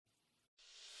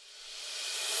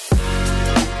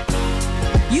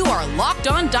You are Locked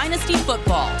On Dynasty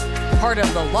Football, part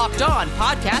of the Locked On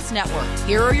Podcast Network.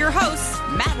 Here are your hosts,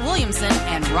 Matt Williamson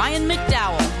and Ryan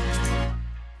McDowell.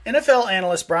 NFL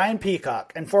analyst Brian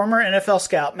Peacock and former NFL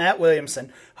scout Matt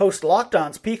Williamson host Locked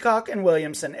On's Peacock and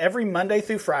Williamson every Monday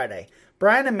through Friday.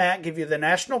 Brian and Matt give you the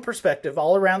national perspective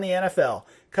all around the NFL,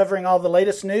 covering all the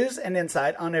latest news and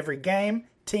insight on every game,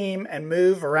 team, and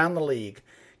move around the league.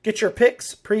 Get your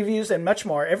picks, previews, and much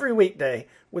more every weekday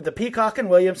with the Peacock and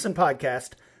Williamson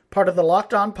podcast, part of the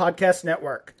Locked On Podcast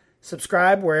Network.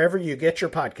 Subscribe wherever you get your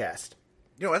podcast.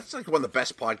 You know, that's like one of the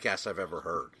best podcasts I've ever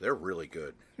heard. They're really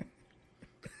good.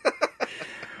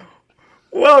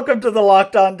 Welcome to the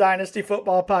Locked On Dynasty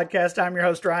Football Podcast. I'm your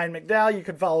host, Ryan McDowell. You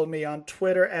can follow me on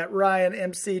Twitter at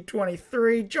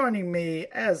RyanMC23. Joining me,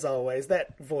 as always,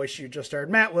 that voice you just heard,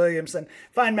 Matt Williamson.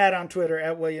 Find Matt on Twitter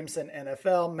at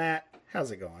WilliamsonNFL. Matt,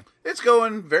 how's it going? It's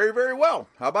going very, very well.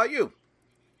 How about you?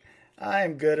 I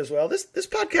am good as well. This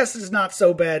podcast is not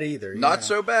so bad either. Not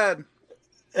so bad.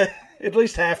 At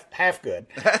least half good.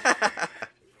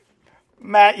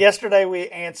 Matt, yesterday we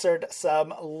answered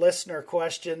some listener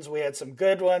questions. We had some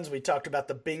good ones. We talked about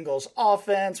the Bengals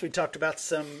offense. We talked about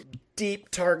some deep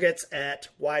targets at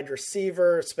wide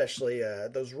receiver, especially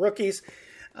those rookies,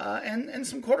 and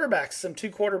some quarterbacks, some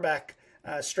two quarterback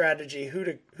strategy, who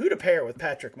to pair with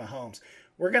Patrick Mahomes.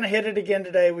 We're going to hit it again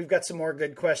today. We've got some more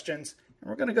good questions, and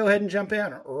we're going to go ahead and jump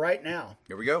in right now.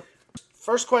 Here we go.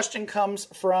 First question comes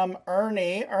from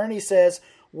Ernie. Ernie says,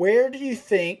 where do you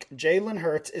think Jalen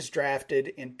Hurts is drafted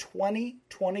in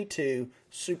 2022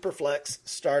 Superflex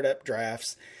startup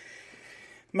drafts?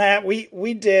 Matt,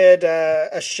 we did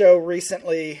a show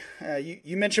recently.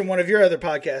 You mentioned one of your other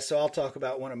podcasts, so I'll talk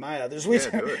about one of my others.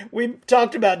 We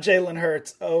talked about Jalen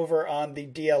Hurts over on the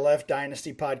DLF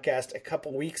Dynasty podcast a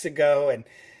couple weeks ago, and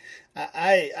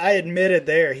I admitted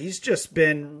there he's just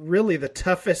been really the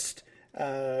toughest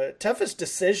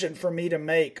decision for me to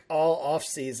make all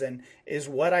offseason is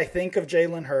what I think of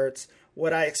Jalen Hurts,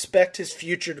 what I expect his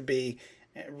future to be,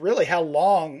 and really how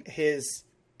long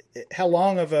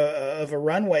of a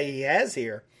runway he has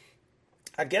here.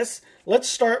 I guess let's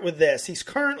start with this. He's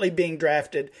currently being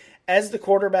drafted as the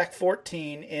quarterback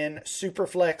 14 in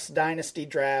Superflex Dynasty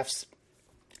drafts.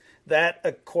 That,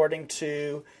 according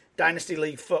to Dynasty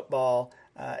League Football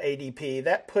ADP,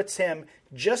 that puts him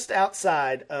just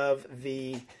outside of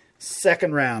the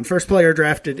second round. First player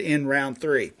drafted in round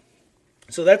 3.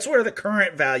 So that's where the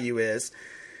current value is.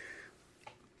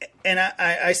 And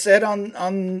I said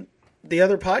on the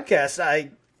other podcast,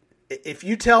 if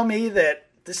you tell me that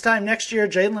this time next year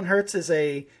Jalen Hurts is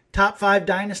a top 5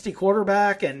 dynasty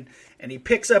quarterback and he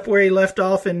picks up where he left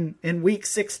off in week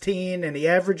 16 and he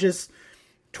averages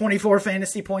 24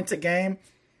 fantasy points a game,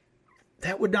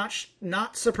 that would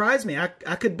not surprise me.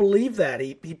 I could believe that.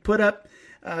 He put up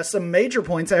some major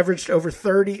points, averaged over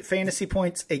 30 fantasy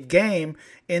points a game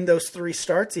in those 3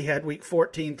 starts he had, week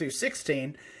 14 through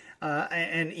 16.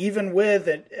 And even with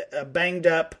a banged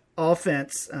up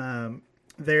offense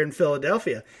there in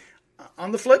Philadelphia.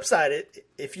 On the flip side,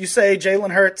 if you say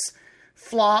Jalen Hurts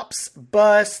flops,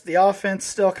 busts, the offense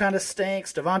still kind of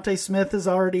stinks, Devontae Smith is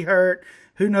already hurt,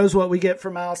 who knows what we get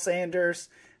from Miles Sanders.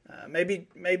 Maybe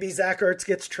Zach Ertz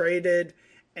gets traded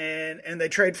and they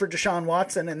trade for Deshaun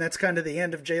Watson, and that's kind of the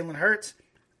end of Jalen Hurts.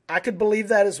 I could believe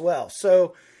that as well.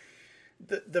 So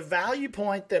the value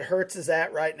point that Hurts is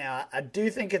at right now, I do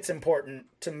think it's important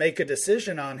to make a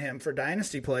decision on him for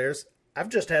dynasty players. I've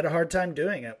just had a hard time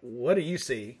doing it. What do you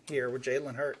see here with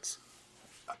Jalen Hurts?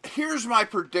 Here's my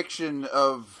prediction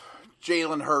of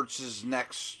Jalen Hurts'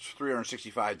 next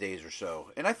 365 days or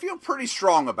so. And I feel pretty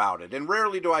strong about it. And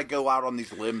rarely do I go out on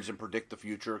these limbs and predict the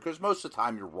future, because most of the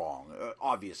time you're wrong,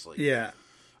 obviously. Yeah.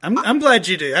 I'm glad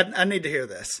you do. I need to hear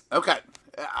this. Okay.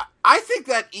 I think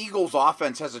that Eagles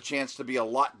offense has a chance to be a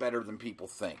lot better than people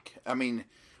think. I mean,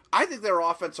 I think their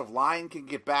offensive line can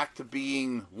get back to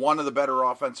being one of the better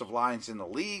offensive lines in the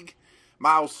league.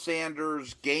 Miles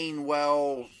Sanders,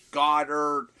 Gainwell,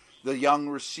 Goddard, the young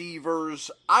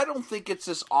receivers. I don't think it's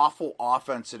this awful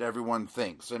offense that everyone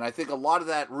thinks. And I think a lot of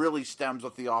that really stems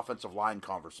with the offensive line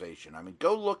conversation. I mean,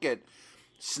 go look at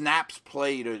snaps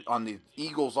played on the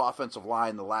Eagles offensive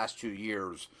line the last 2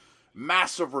 years.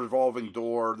 Massive revolving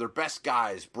door. Their best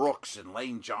guys, Brooks and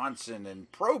Lane Johnson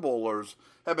and Pro Bowlers,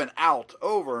 have been out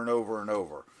over and over and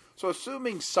over. So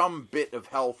assuming some bit of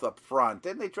health up front,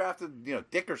 then they drafted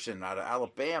Dickerson out of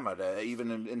Alabama to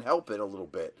even and help it a little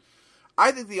bit.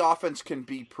 I think the offense can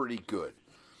be pretty good.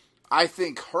 I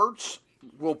think Hurts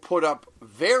will put up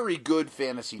very good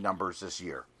fantasy numbers this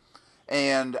year.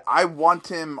 And I want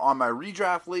him on my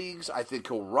redraft leagues. I think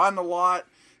he'll run a lot.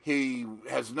 He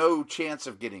has no chance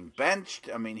of getting benched.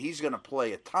 I mean, he's going to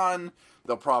play a ton.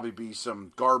 There'll probably be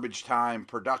some garbage time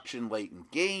production late in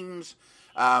games.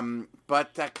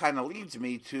 But that kind of leads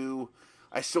me to,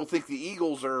 I still think the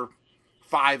Eagles are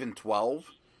 5-12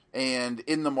 and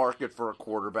in the market for a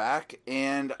quarterback.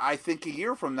 And I think a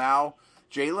year from now,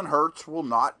 Jalen Hurts will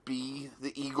not be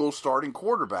the Eagles starting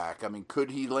quarterback. I mean,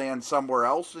 could he land somewhere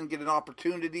else and get an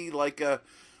opportunity like a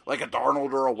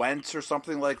Darnold or a Wentz or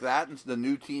something like that, and the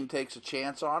new team takes a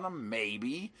chance on him?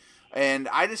 Maybe. And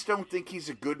I just don't think he's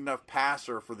a good enough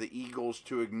passer for the Eagles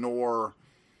to ignore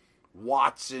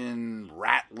Watson,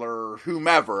 Rattler,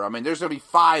 whomever. I mean, there's going to be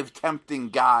 5 tempting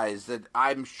guys that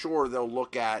I'm sure they'll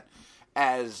look at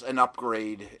as an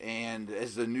upgrade and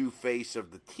as the new face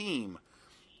of the team.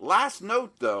 Last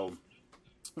note, though,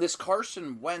 this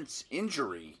Carson Wentz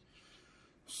injury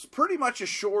pretty much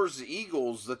assures the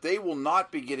Eagles that they will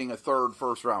not be getting a third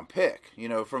first-round pick,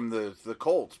 from the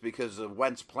Colts because of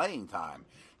Wentz playing time.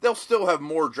 They'll still have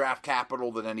more draft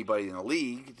capital than anybody in the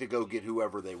league to go get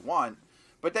whoever they want,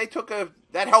 but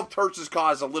that helped Hurts'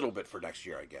 cause a little bit for next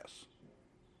year, I guess.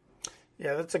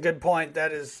 Yeah, that's a good point.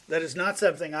 That is not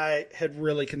something I had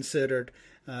really considered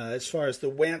as far as the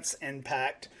Wentz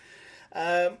impact.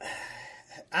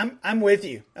 I'm with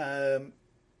you.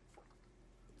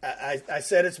 I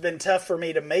said it's been tough for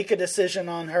me to make a decision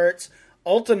on Hurts.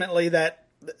 Ultimately,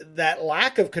 that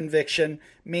lack of conviction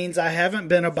means I haven't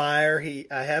been a buyer.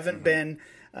 I haven't been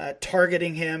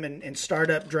targeting him in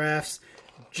startup drafts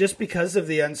just because of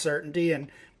the uncertainty.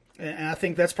 And I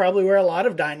think that's probably where a lot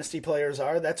of dynasty players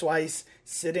are. That's why he's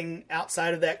sitting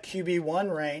outside of that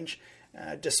QB1 range,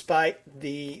 despite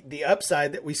the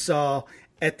upside that we saw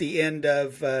at the end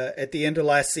of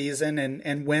last season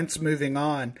and Wentz moving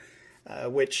on,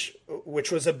 which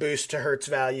was a boost to Hurts'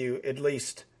 value at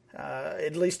least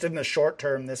in the short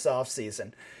term this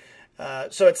offseason.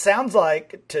 So it sounds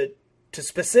like to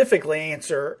specifically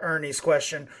answer Ernie's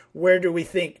question, where do we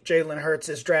think Jalen Hurts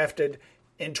is drafted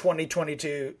in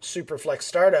 2022 Superflex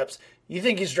startups? You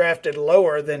think he's drafted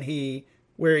lower than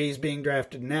where he's being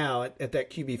drafted now at that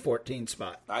QB 14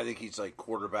 spot? I think he's like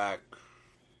quarterback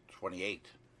 28.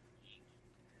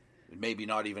 Maybe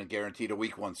not even guaranteed a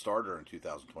week 1 starter in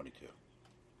 2022.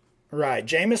 Right.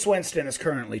 Jameis Winston is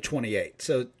currently 28.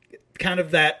 So kind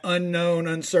of that unknown,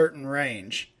 uncertain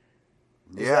range.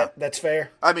 That's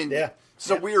fair? I mean, yeah. It's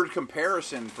a weird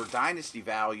comparison for dynasty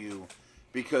value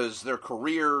because their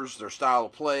careers, their style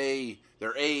of play,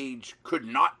 their age could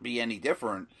not be any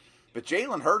different. But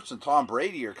Jalen Hurts and Tom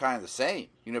Brady are kind of the same.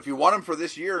 If you want them for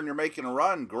this year and you're making a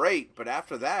run, great. But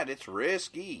after that, it's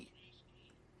risky.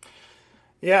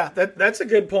 Yeah, that's a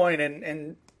good point.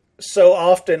 And so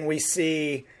often we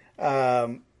see,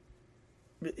 we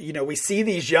see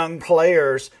these young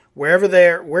players wherever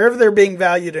they're being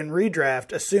valued in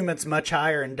redraft, assume it's much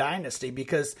higher in dynasty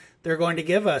because they're going to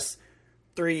give us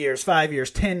 3 years, 5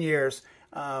 years, 10 years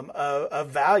of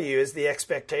value is the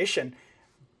expectation.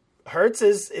 Hurts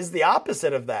is the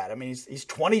opposite of that. I mean, he's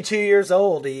 22 years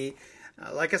old. He,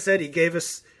 like I said, he gave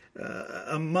us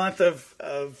a month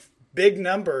of big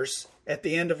numbers at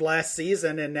the end of last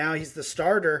season, and now he's the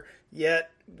starter, yet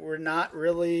we're not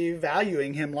really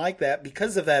valuing him like that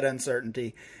because of that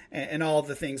uncertainty and all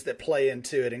the things that play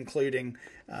into it, including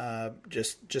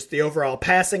just the overall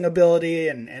passing ability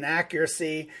and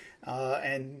accuracy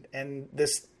and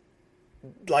this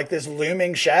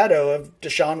looming shadow of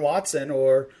Deshaun Watson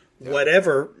or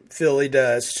whatever Philly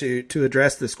does to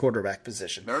address this quarterback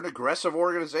position. They're an aggressive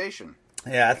organization.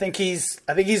 Yeah, I think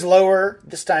he's lower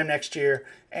this time next year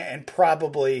and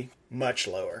probably much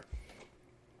lower.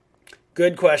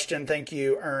 Good question. Thank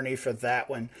you, Ernie, for that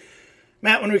one.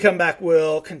 Matt, when we come back,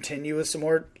 we'll continue with some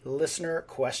more listener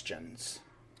questions.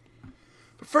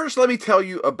 But first, let me tell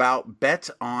you about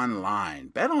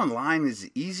BetOnline. BetOnline is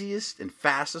the easiest and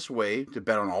fastest way to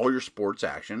bet on all your sports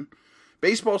action.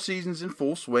 Baseball season's in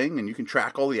full swing, and you can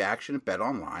track all the action at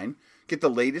BetOnline. Get the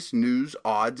latest news,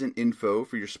 odds, and info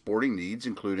for your sporting needs,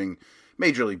 including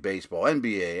Major League Baseball,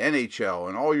 NBA, NHL,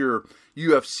 and all your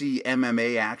UFC,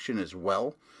 MMA action as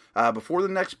well. Before the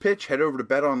next pitch, head over to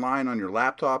BetOnline on your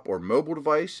laptop or mobile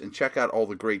device and check out all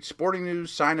the great sporting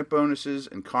news, sign-up bonuses,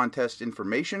 and contest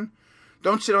information.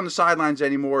 Don't sit on the sidelines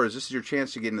anymore, as this is your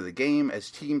chance to get into the game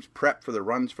as teams prep for the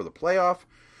runs for the playoff.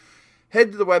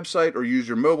 Head to the website or use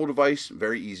your mobile device,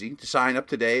 very easy, to sign up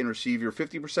today and receive your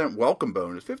 50% welcome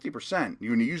bonus. 50%.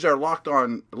 You can use our Locked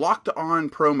On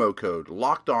promo code.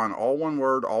 Locked On, all one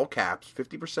word, all caps.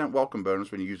 50% welcome bonus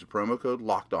when you use the promo code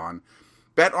Locked On.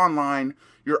 BetOnline,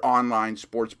 your online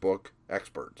sportsbook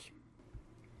experts.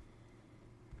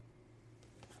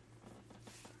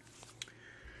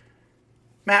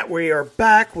 Matt, we are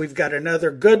back. We've got another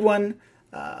good one.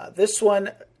 This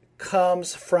one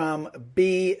comes from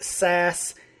B.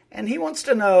 Sass, and he wants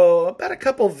to know about a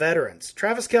couple veterans.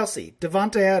 Travis Kelce,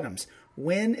 Davante Adams.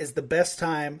 When is the best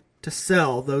time to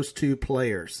sell those two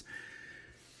players?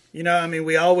 You know, I mean,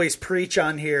 we always preach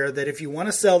on here that if you want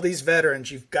to sell these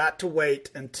veterans, you've got to wait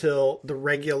until the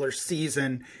regular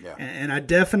season. Yeah. And I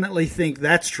definitely think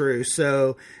that's true.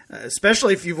 So,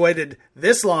 especially if you've waited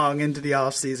this long into the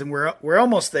offseason, we're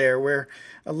almost there. We're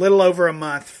a little over a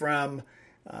month from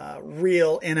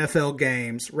real NFL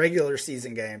games, regular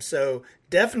season games. So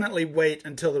definitely wait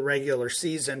until the regular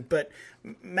season. But,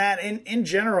 Matt, in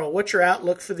general, what's your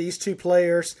outlook for these two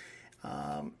players?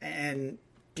 And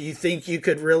do you think you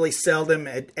could really sell them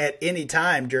at any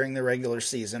time during the regular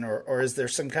season, or is there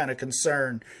some kind of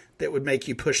concern that would make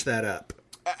you push that up?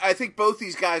 I think both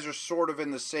these guys are sort of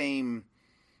in the same,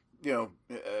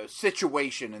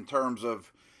 situation in terms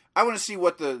of, I want to see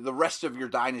what the rest of your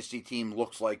dynasty team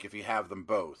looks like if you have them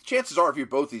both. Chances are, if you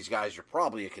both these guys, you're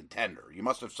probably a contender. You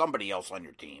must have somebody else on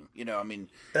your team.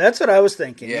 That's what I was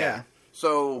thinking. Yeah.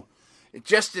 So,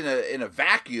 just in a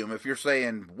vacuum, if you're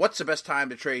saying, what's the best time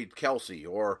to trade Kelce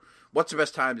or what's the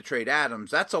best time to trade Adams,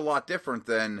 that's a lot different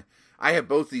than I have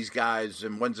both these guys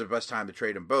and when's the best time to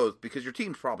trade them both, because your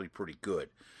team's probably pretty good.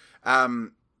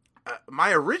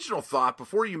 My original thought,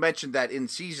 before you mentioned that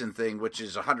in-season thing, which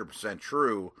is 100%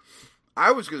 true,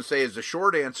 I was going to say as a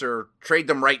short answer, trade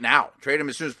them right now. Trade them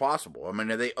as soon as possible. I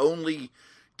mean, are they only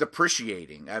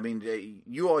depreciating? I mean,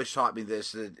 you always taught me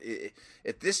this, that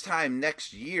at this time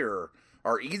next year,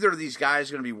 are either of these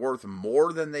guys going to be worth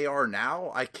more than they are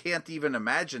now? I can't even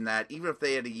imagine that, even if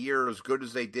they had a year as good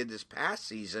as they did this past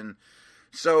season.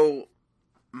 So,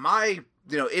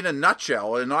 in a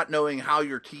nutshell, and not knowing how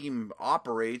your team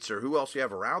operates or who else you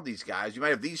have around these guys, you might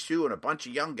have these two and a bunch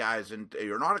of young guys, and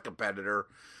you're not a competitor.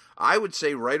 I would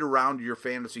say right around your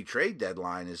fantasy trade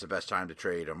deadline is the best time to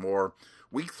trade them, or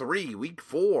week 3, week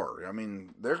 4. I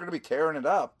mean, they're going to be tearing it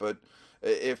up, but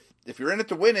if you're in it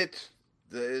to win it,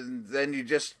 then you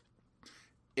just,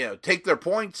 take their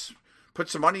points, put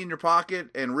some money in your pocket,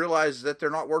 and realize that they're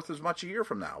not worth as much a year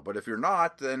from now. But if you're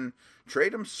not, then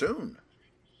trade them soon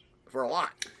for a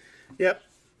lot.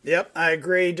 Yep, I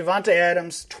agree. Davante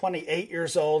Adams, 28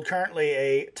 years old, currently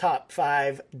a top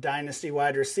 5 dynasty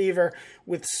wide receiver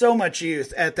with so much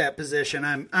youth at that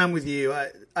position. I'm with you.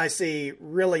 I see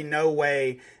really no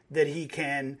way that he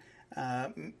can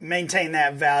maintain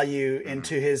that value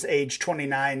into his age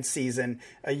 29 season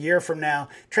a year from now.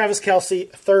 Travis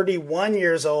Kelce, 31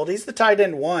 years old. He's the tight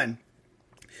end 1,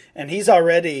 and he's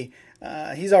already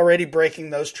breaking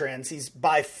those trends. He's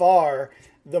by far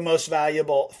the most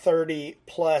valuable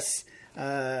 30-plus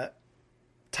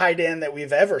tight end that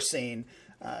we've ever seen.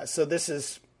 So this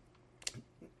is,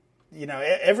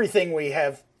 everything we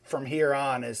have from here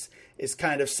on is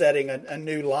kind of setting a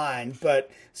new line,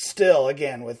 but still,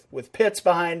 again, with Pitts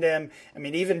behind him, I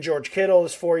mean, even George Kittle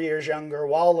is 4 years younger,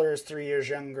 Waller is 3 years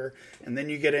younger, and then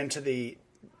you get into the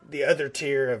other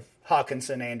tier of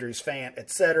Hawkinson, Andrews, Fant,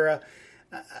 etc.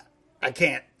 I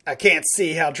can't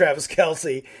see how Travis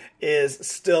Kelce is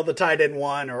still the tight end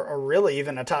 1 or really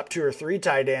even a top 2 or 3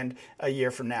 tight end a year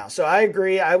from now. So I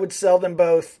agree. I would sell them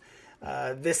both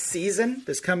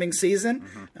this coming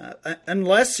season,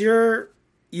 unless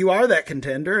you are that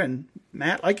contender. And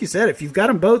Matt, like you said, if you've got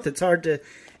them both, it's hard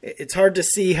to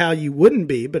see how you wouldn't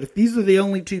be. But if these are the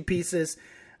only two pieces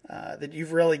that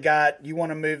you've really got, you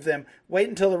want to move them, wait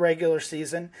until the regular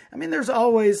season. I mean, there's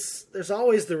always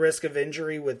the risk of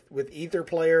injury with either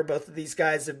player. Both of these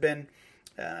guys have been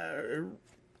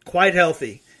quite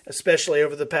healthy, especially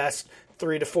over the past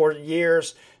 3 to 4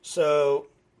 years. So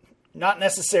not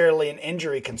necessarily an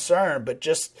injury concern, but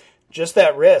just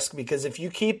that risk, because if you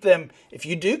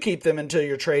do keep them until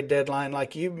your trade deadline,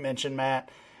 like you mentioned, Matt,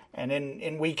 and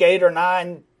in week 8 or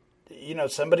 9,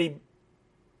 somebody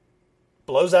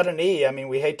blows out a knee. I mean,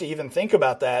 we hate to even think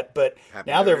about that, but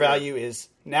now their value is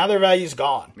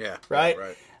gone. Yeah. Right.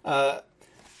 Right.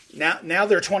 Now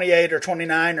they're 28 or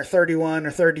 29 or 31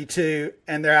 or 32,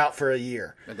 and they're out for a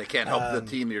year. And they can't help the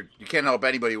team. You can't help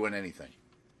anybody win anything.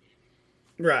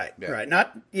 Right, yeah. Right.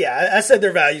 I said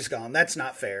their value's gone. That's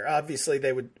not fair. Obviously,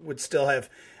 they would still have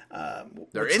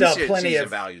their in-season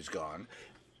value's gone.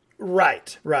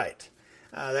 Right.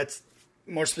 That's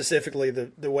more specifically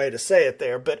the way to say it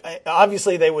there. But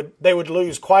obviously, they would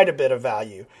lose quite a bit of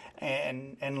value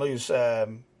and lose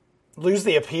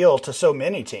the appeal to so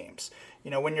many teams.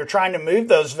 When you're trying to move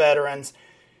those veterans,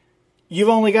 you've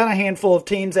only got a handful of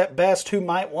teams at best who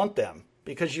might want them,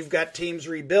 because you've got teams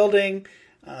rebuilding.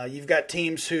 You've got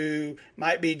teams who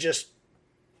might be just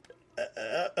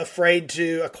afraid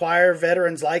to acquire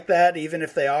veterans like that, even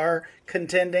if they are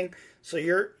contending. So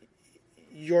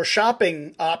your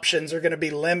shopping options are going to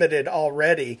be limited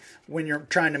already when you're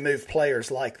trying to move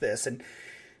players like this. And,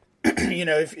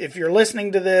 if you're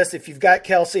listening to this, if you've got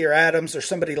Kelce or Adams or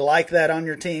somebody like that on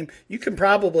your team, you can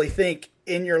probably think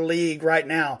in your league right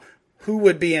now, who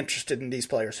would be interested in these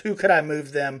players? Who could I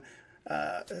move them?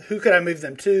 Who could I move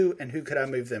them to, and who could I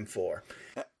move them for?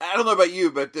 I don't know about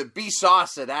you, but the B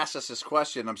Sauce that asked us this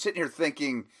question, I'm sitting here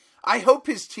thinking, I hope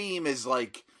his team is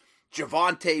like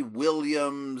Javonte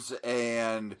Williams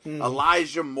and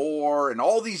Elijah Moore and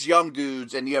all these young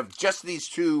dudes, and you have just these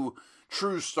two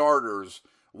true starters.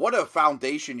 What a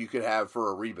foundation you could have for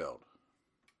a rebuild.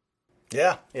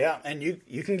 Yeah, and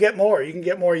you can get more. You can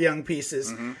get more young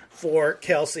pieces for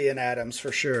Kelce and Adams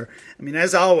for sure. I mean,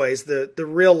 as always, the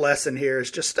real lesson here is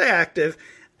just stay active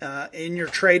in your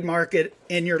trade market,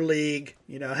 in your league.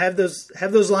 Have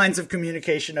those lines of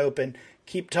communication open.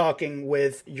 Keep talking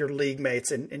with your league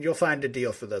mates, and you'll find a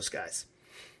deal for those guys.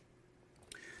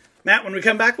 Matt, when we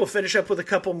come back, we'll finish up with a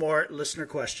couple more listener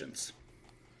questions.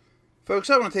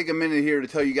 Folks, I want to take a minute here to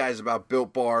tell you guys about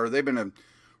Built Bar. They've been a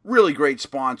really great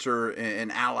sponsor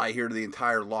and ally here to the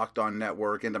entire Locked On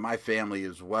Network and to my family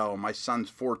as well. My son's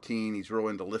 14. He's real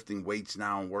into lifting weights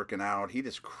now and working out. He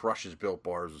just crushes Built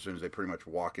Bars as soon as they pretty much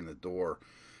walk in the door.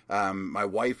 My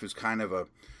wife is kind of a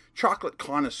chocolate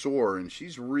connoisseur, and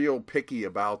she's real picky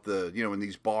about in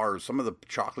these bars, some of the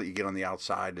chocolate you get on the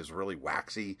outside is really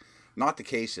waxy. Not the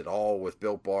case at all with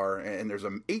Built Bar. And there's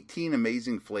 18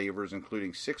 amazing flavors,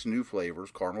 including 6 new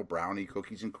flavors: caramel brownie,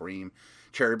 cookies and cream,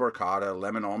 cherry barcata,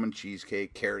 lemon almond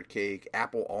cheesecake, carrot cake,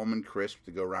 apple almond crisp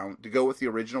to go with the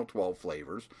original 12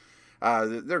 flavors.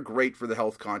 They're great for the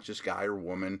health conscious guy or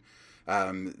woman.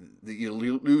 You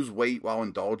lose weight while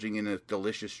indulging in a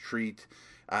delicious treat.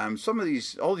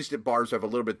 All these bars have a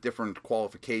little bit different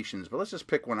qualifications, but let's just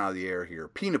pick one out of the air here.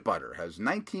 Peanut butter has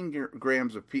 19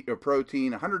 grams of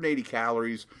protein, 180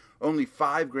 calories, only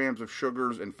 5 grams of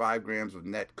sugars, and 5 grams of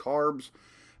net carbs.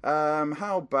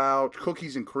 How about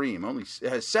cookies and cream? It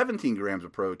has 17 grams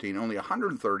of protein, only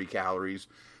 130 calories,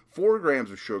 4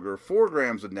 grams of sugar, 4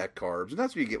 grams of net carbs, and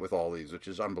that's what you get with all these, which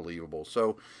is unbelievable.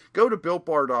 So go to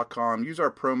BuiltBar.com, use our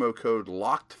promo code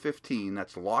LOCKED15,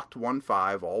 that's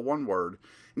LOCKED15, all one word,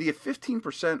 and you get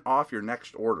 15% off your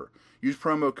next order. Use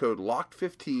promo code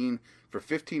LOCKED15 for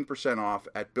 15% off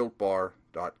at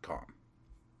BuiltBar.com.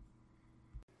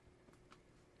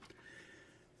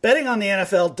 Betting on the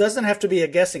NFL doesn't have to be a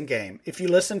guessing game if you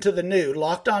listen to the new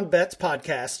Locked On Bets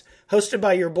podcast, hosted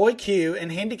by your boy Q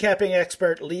and handicapping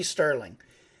expert Lee Sterling.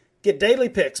 Get daily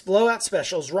picks, blowout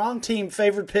specials, wrong team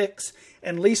favored picks,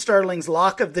 and Lee Sterling's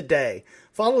lock of the day.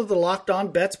 Follow the Locked On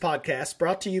Bets podcast,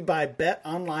 brought to you by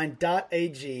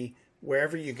betonline.ag,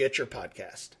 wherever you get your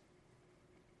podcast.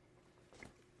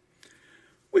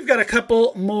 We've got a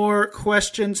couple more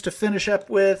questions to finish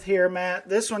up with here, Matt.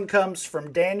 This one comes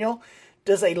from Daniel.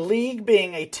 Does a league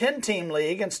being a 10-team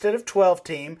league instead of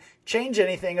 12-team change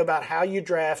anything about how you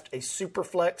draft a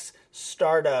Superflex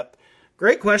startup?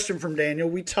 Great question from Daniel.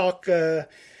 We talk,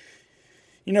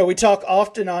 we talk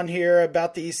often on here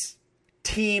about these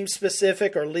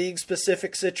team-specific or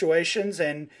league-specific situations,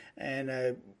 and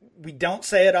we don't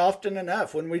say it often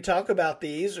enough. When we talk about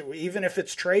these, even if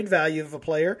it's trade value of a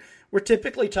player, we're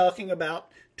typically talking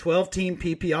about 12-team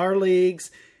PPR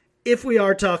leagues. If we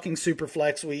are talking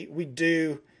Superflex, we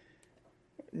do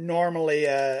normally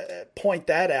point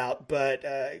that out, but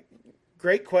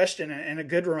great question and a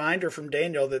good reminder from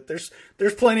Daniel that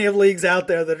there's plenty of leagues out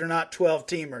there that are not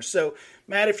 12-teamers. So,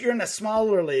 Matt, if you're in a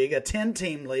smaller league, a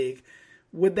 10-team league,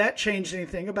 would that change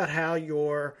anything about how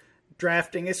you're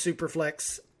drafting a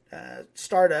Superflex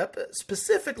startup,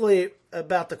 specifically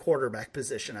about the quarterback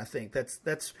position? I think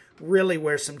that's really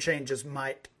where some changes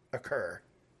might occur.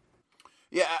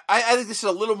 Yeah, I think this is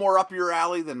a little more up your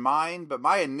alley than mine, but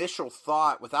my initial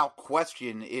thought, without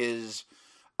question, is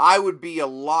I would be a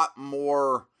lot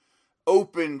more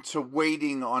open to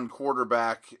waiting on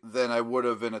quarterback than I would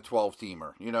have in a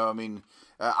 12-teamer.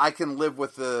 I can live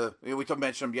with we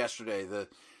mentioned him yesterday,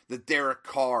 the Derek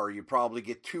Carr, you probably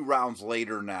get 2 rounds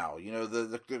later now.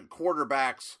 The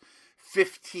quarterbacks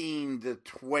 15 to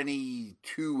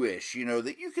 22-ish,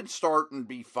 that you can start and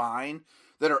be fine,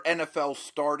 that are NFL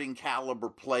starting caliber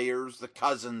players, the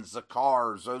Cousins, the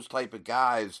Carrs, those type of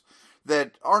guys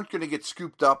that aren't going to get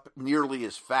scooped up nearly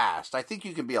as fast. I think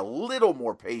you can be a little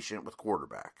more patient with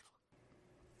quarterback.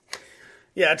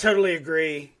 Yeah, I totally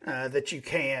agree that you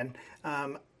can.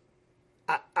 I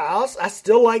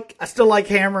still like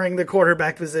hammering the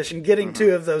quarterback position, getting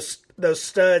 2 of those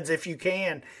studs if you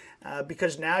can,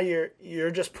 because now you're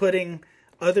just putting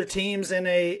other teams in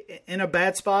a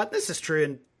bad spot. This is true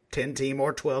in 10-team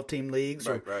or 12-team leagues,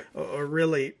 right. or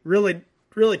really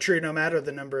true no matter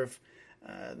the number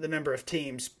of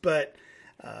teams. But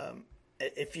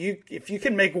if you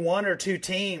can make one or two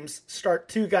teams start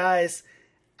two guys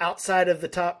outside of the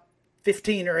top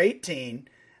 15 or 18,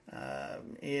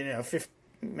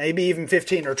 maybe even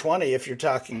 15 or 20 if you're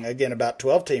talking again about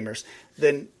 12-teamers,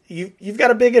 then you've got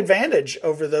a big advantage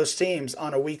over those teams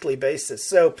on a weekly basis.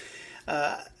 So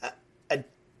I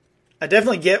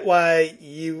definitely get why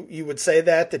you would say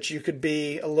that you could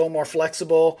be a little more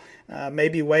flexible,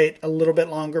 maybe wait a little bit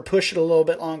longer, push it a little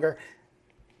bit longer.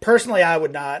 Personally, I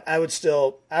would not. I would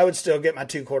still get my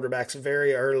two quarterbacks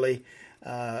very early,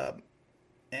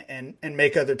 and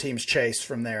make other teams chase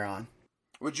from there on.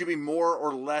 Would you be more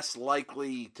or less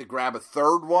likely to grab a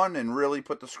third one and really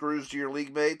put the screws to your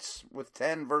league mates with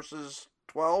 10 versus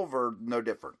 12, or no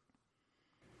different?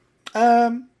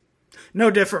 No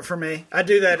different for me. I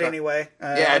do that anyway.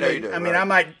 I know you do. I mean, I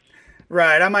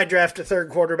might draft a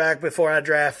third quarterback before I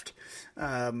draft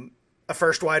a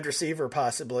first wide receiver,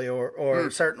 possibly, or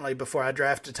certainly before I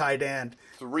draft a tight end.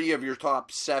 3 of your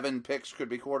top 7 picks could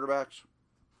be quarterbacks?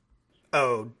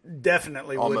 Oh,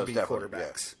 definitely Almost would be definitely,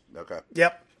 quarterbacks. Yeah. Okay.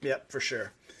 Yep, for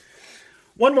sure.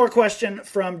 One more question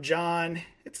from John.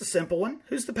 It's a simple one.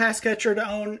 Who's the pass catcher to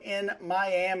own in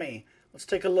Miami? Let's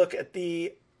take a look at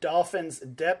the Dolphins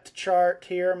depth chart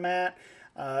here, Matt.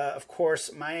 Of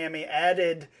course, Miami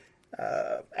added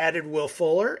Will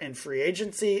Fuller in free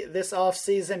agency this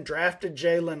offseason, drafted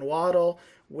Jalen Waddle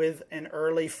with an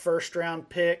early first-round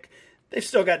pick. They've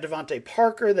still got Devontae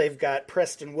Parker. They've got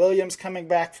Preston Williams coming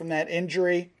back from that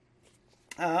injury.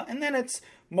 And then it's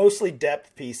mostly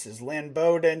depth pieces. Lynn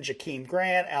Bowden, Jakeem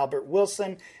Grant, Albert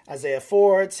Wilson, Isaiah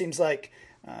Ford. Seems like,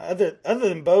 other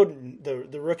than Bowden,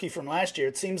 the rookie from last year,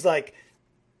 it seems like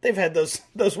they've had those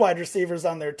wide receivers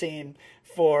on their team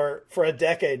for a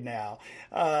decade now.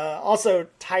 Also,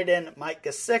 tight end Mike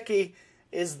Gesicki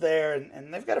is there,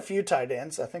 and they've got a few tight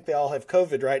ends. I think they all have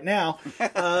COVID right now.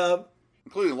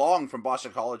 Including Long from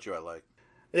Boston College, who I like.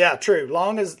 Yeah, true.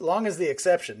 Long is the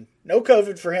exception. No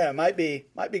COVID for him. Might be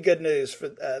good news for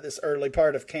this early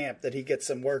part of camp that he gets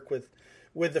some work with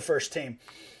the first team.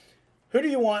 Who do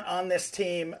you want on this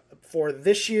team for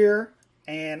this year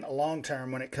and long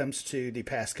term when it comes to the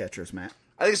pass catchers, Matt?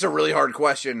 I think it's a really hard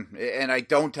question, and I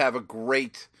don't have a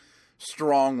great,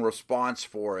 strong response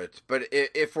for it. But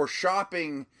if we're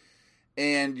shopping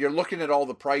and you're looking at all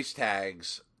the price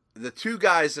tags, the two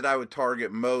guys that I would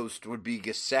target most would be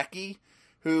Gesicki,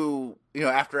 who,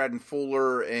 after adding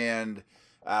Fuller and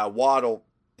Waddle,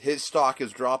 his stock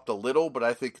has dropped a little, but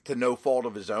I think to no fault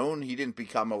of his own. He didn't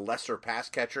become a lesser pass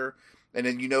catcher. And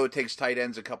then, it takes tight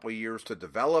ends a couple of years to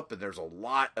develop, and there's a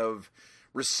lot of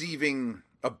receiving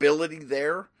ability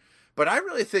there. But I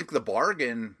really think the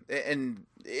bargain is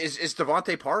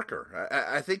Devontae Parker.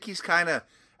 I think he's kind of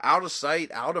out of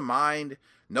sight, out of mind.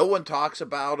 No one talks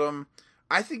about him.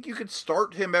 I think you could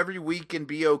start him every week and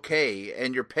be okay,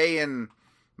 and you're paying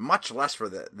much less for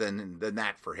that than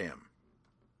that for him.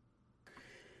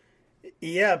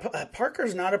 Yeah,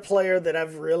 Parker's not a player that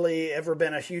I've really ever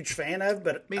been a huge fan of,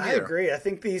 but I agree. I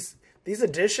think these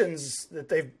additions that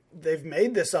they've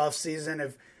made this offseason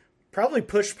have probably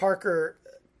pushed Parker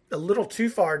a little too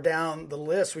far down the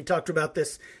list. We talked about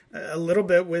this a little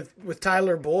bit with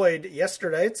Tyler Boyd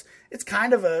yesterday. It's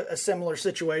kind of a similar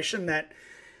situation, that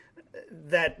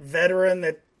veteran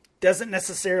that doesn't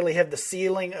necessarily have the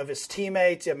ceiling of his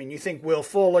teammates. I mean, you think Will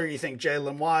Fuller, you think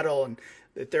Jalen Waddle, and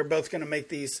that they're both going to make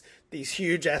these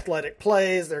huge athletic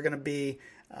plays. They're going to be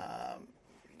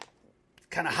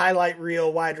kind of highlight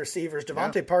reel wide receivers.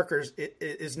 Devontae Parker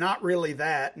is not really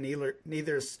that.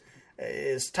 Neither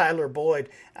is Tyler Boyd.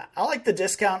 I like the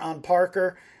discount on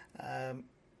Parker.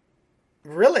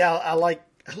 Really, I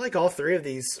like all three of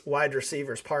these wide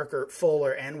receivers, Parker,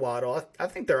 Fuller, and Waddle. I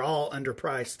think they're all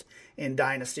underpriced in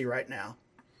Dynasty right now.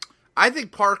 I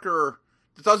think Parker,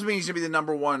 it doesn't mean he's going to be the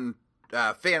number one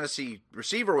fantasy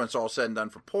receiver when it's all said and done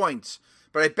for points,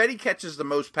 but I bet he catches the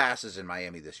most passes in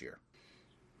Miami this year.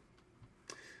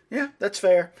 Yeah, that's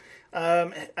fair.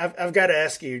 I've got to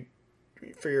ask you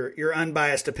for your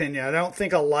unbiased opinion. I don't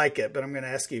think I'll like it, but I'm going to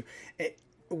ask you.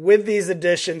 With these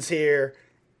additions here,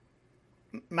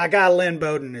 my guy Lynn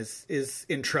Bowden is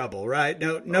in trouble, right?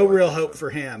 No real hope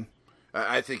for him.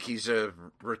 I think he's a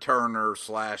returner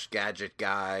 / gadget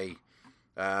guy.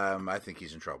 I think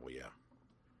he's in trouble.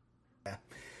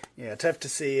 Yeah. Tough to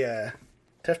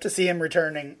see him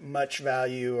returning much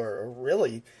value or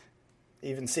really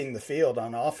even seeing the field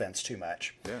on offense too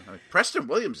much. Yeah, Preston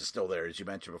Williams is still there, as you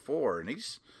mentioned before, and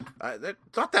he's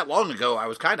not that long ago. I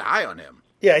was kind of high on him.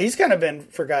 Yeah, he's kind of been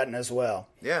forgotten as well.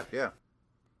 Yeah.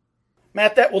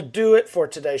 Matt, that will do it for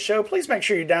today's show. Please make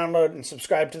sure you download and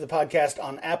subscribe to the podcast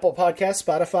on Apple Podcasts,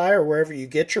 Spotify, or wherever you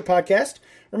get your podcast.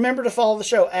 Remember to follow the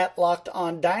show at Locked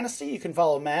On Dynasty. You can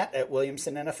follow Matt at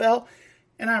Williamson NFL.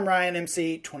 And I'm Ryan,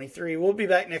 MC23. We'll be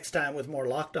back next time with more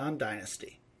Locked On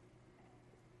Dynasty.